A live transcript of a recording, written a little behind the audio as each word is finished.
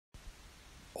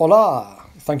Hola!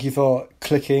 Thank you for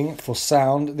clicking for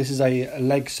sound. This is a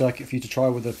leg circuit for you to try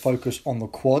with a focus on the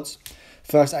quads.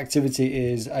 First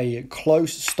activity is a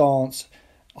close stance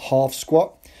half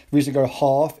squat. The reason I go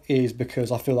half is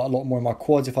because I feel that a lot more in my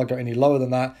quads. If I go any lower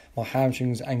than that, my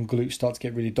hamstrings and glutes start to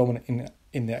get really dominant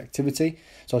in the activity.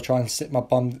 So I try and sit my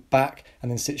bum back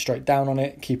and then sit straight down on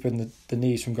it, keeping the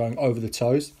knees from going over the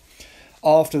toes.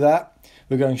 After that,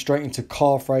 we're going straight into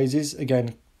calf raises.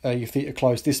 Again, your feet are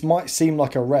closed. This might seem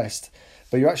like a rest,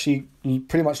 but you're actually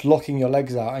pretty much locking your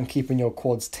legs out and keeping your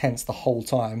quads tense the whole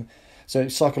time. So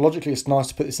psychologically, it's nice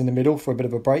to put this in the middle for a bit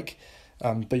of a break,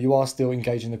 but you are still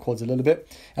engaging the quads a little bit.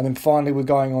 And then finally, we're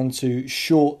going on to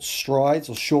short strides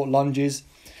or short lunges.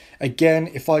 Again,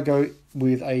 if I go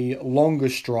with a longer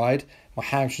stride, my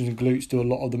hamstrings and glutes do a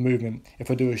lot of the movement.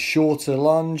 If I do a shorter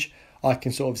lunge, I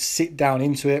can sort of sit down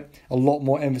into it. A lot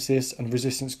more emphasis and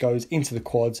resistance goes into the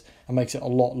quads and makes it a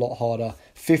lot harder.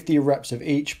 50 reps of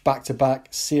each back to back.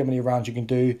 See how many rounds you can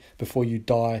do before you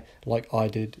die like I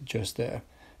did just there.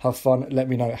 Have fun. Let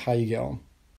me know how you get on.